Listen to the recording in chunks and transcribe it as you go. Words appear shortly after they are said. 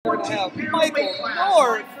going to have Michael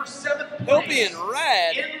North. He'll be in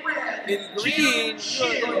red. In green,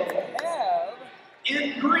 you're going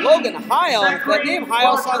to have Logan Heil. If that name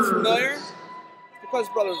Heil sounds familiar, because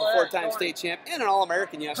his brother was a four-time state champ and an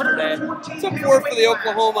All-American yesterday. Support for the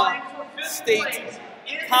Oklahoma State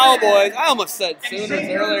Cowboys. I almost said Sooners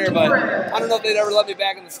earlier, but I don't know if they'd ever let me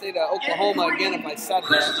back in the state of Oklahoma again if I said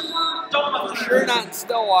that. For sure not in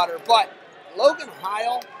Stillwater, but Logan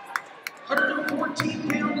Heil,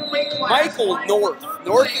 Michael North.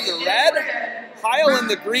 North in the red, Heil in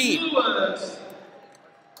the green.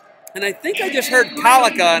 And I think I just heard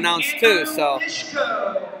Calica announced too, so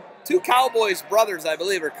two Cowboys brothers, I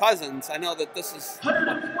believe, are cousins. I know that this is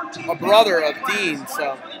a brother of Dean,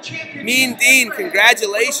 so Mean Dean,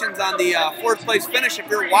 congratulations on the fourth place finish if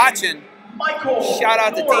you're watching. Shout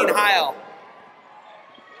out to Dean Heil.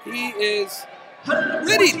 He is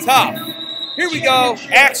pretty tough. Here we go,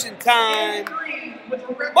 action time.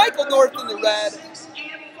 Michael North in the red,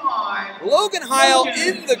 Logan Heil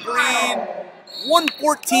in the green.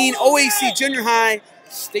 114 OAC Junior High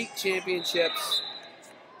State Championships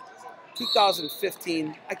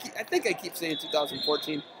 2015. I think I keep saying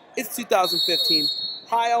 2014. It's 2015.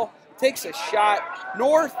 Heil takes a shot.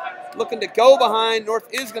 North looking to go behind. North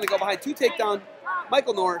is going to go behind. Two takedown.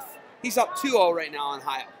 Michael North. He's up 2-0 right now on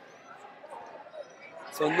Heil.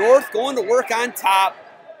 So North going to work on top.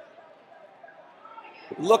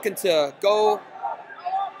 Looking to go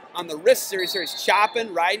on the wrist series. He's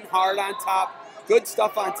chopping, riding hard on top. Good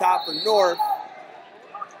stuff on top for North.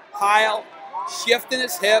 Heil shifting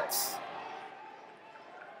his hips.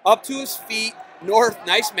 Up to his feet. North,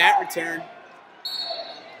 nice mat return.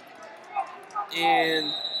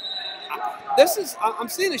 And this is, I'm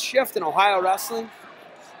seeing a shift in Ohio wrestling.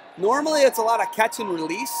 Normally it's a lot of catch and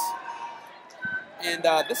release. And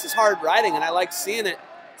this is hard riding, and I like seeing it.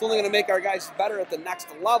 It's only going to make our guys better at the next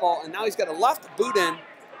level. And now he's got a left boot in,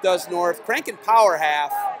 does North. Cranking power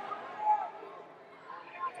half.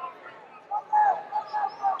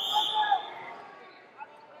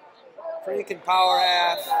 Cranking power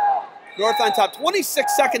half. North on top.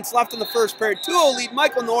 26 seconds left in the first period. 2-0 lead.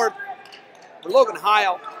 Michael North for Logan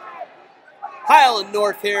Heil. Heil and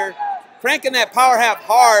North here. Cranking that power half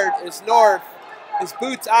hard is North. His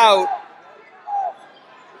boots out.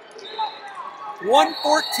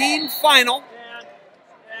 1:14 final. 10,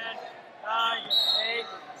 9, 8,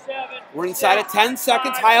 7. We're inside of 10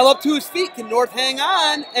 seconds. Heil up to his feet. Can North hang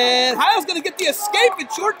on? And Heil's going to get the escape in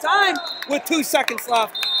short time with 2 seconds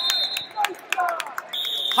left.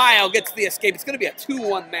 Heil gets the escape. It's going to be a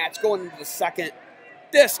 2-1 match going into the second.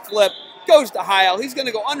 Disc flip goes to Heil. He's going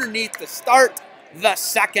to go underneath to start the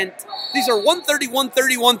second. These are 130,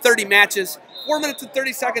 130, 130 matches. 4 minutes and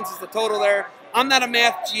 30 seconds is the total there. I'm not a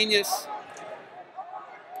math genius.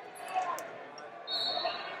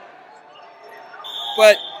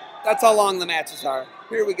 But that's how long the matches are.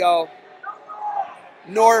 Here we go.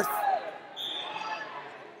 North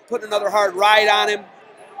putting another hard ride on him.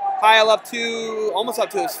 Heil up to, almost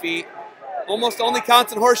up to his feet. Almost only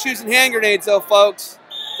counts in horseshoes and hand grenades though, folks.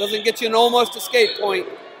 Doesn't get you an almost escape point.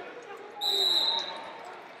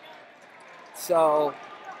 So,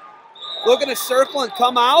 looking to circle and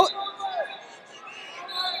come out.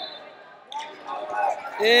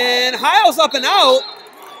 And Heil's up and out.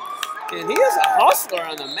 And he is a hustler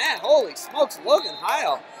on the mat. Holy smokes, Logan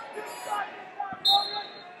Heil.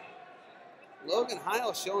 Logan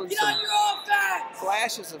Heil showing some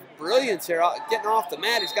flashes of brilliance here, getting off the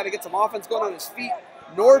mat. He's got to get some offense going on his feet.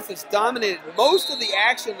 North has dominated most of the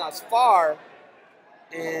action thus far,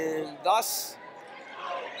 and thus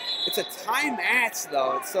it's a tie match,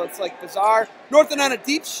 though. So it's like bizarre. North on a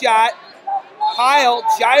deep shot. Heil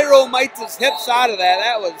gyro-mites his hips out of that.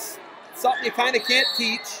 That was something you kind of can't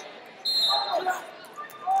teach.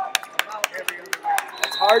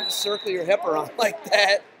 It's hard to circle your hip around like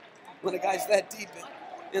that when a guy's that deep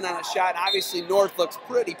in on a shot. Obviously, North looks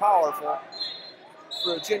pretty powerful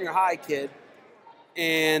for a junior high kid.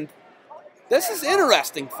 And this is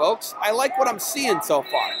interesting, folks. I like what I'm seeing so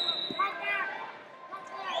far.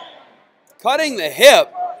 Cutting the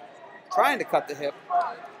hip. Trying to cut the hip.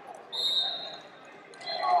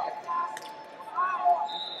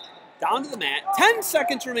 Down to the mat. 10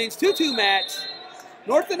 seconds remains. 2-2 match.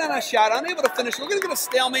 North and on a shot. Unable to finish. We're going to get a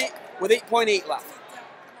stalemate with 8.8 left.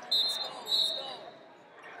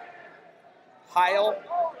 Heil,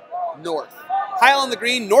 North. Heil in the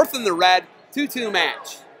green, North in the red. 2-2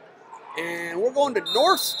 match. And we're going to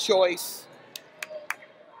North's choice.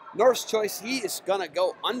 North's choice, he is going to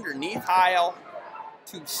go underneath Heil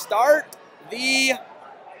to start the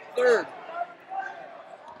third.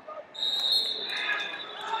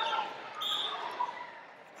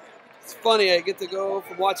 It's funny, I get to go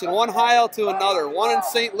from watching one Heil to another. One in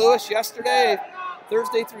St. Louis yesterday,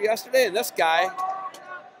 Thursday through yesterday, and this guy,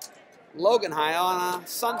 Logan Heil, on a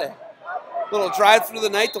Sunday. Little drive through the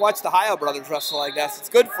night to watch the Heil brothers wrestle, I guess. It's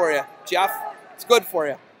good for you, Jeff. It's good for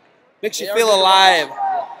you. Makes you feel alive.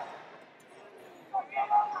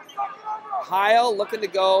 Heil looking to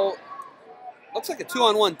go, looks like a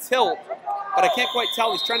 2-on-1 tilt, but I can't quite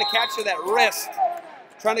tell. He's trying to capture that wrist.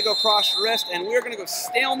 Trying to go cross wrist, and we're going to go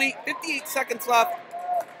stalemate. 58 seconds left.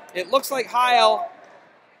 It looks like Heil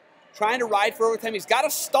trying to ride for overtime. He's got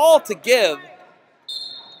a stall to give.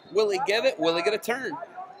 Will he give it? Will he get a turn?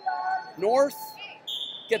 North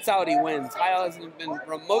gets out, he wins. Heil hasn't been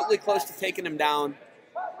remotely close to taking him down.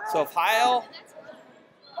 So if Heil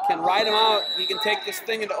can ride him out, he can take this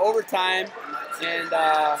thing into overtime and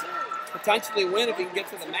potentially win if he can get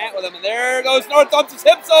to the mat with him. And there goes North, dumps his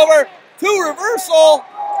hips over. 2 reversal.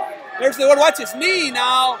 There's the one. Watch his knee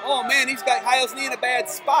now. Oh man, he's got Heil's knee in a bad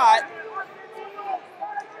spot.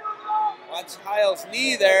 Watch Heil's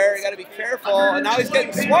knee there. You got to be careful. And now he's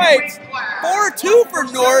getting swipes. 4-2 for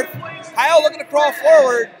North. Heil looking to crawl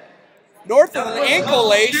forward. North with an ankle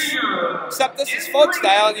lace. Except this is folk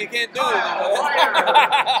style and you can't do anything with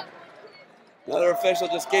it. Another official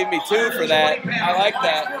just gave me 2 for that. I like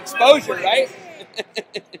that. Exposure, right?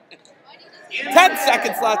 10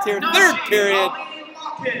 seconds left here, third period.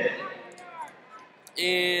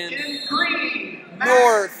 And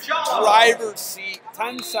North, driver's seat,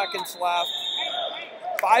 10 seconds left.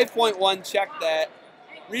 5.1, check that.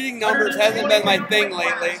 Reading numbers hasn't been my thing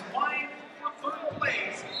lately.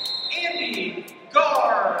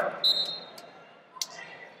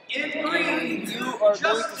 And you are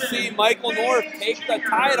going to see Michael North take the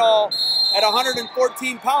title at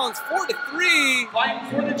 114 pounds, 4-3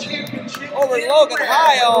 over Logan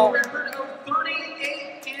Heil.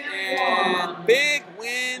 And big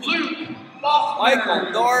win,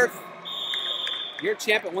 Michael North, your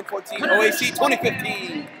champ at 114, OAC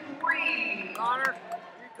 2015. Connor.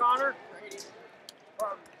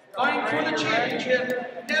 Fighting for the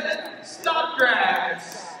championship, Devin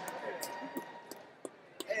Snodgrass.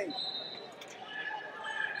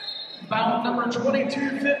 Bout number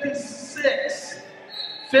 2256,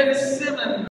 Fitzsimmons.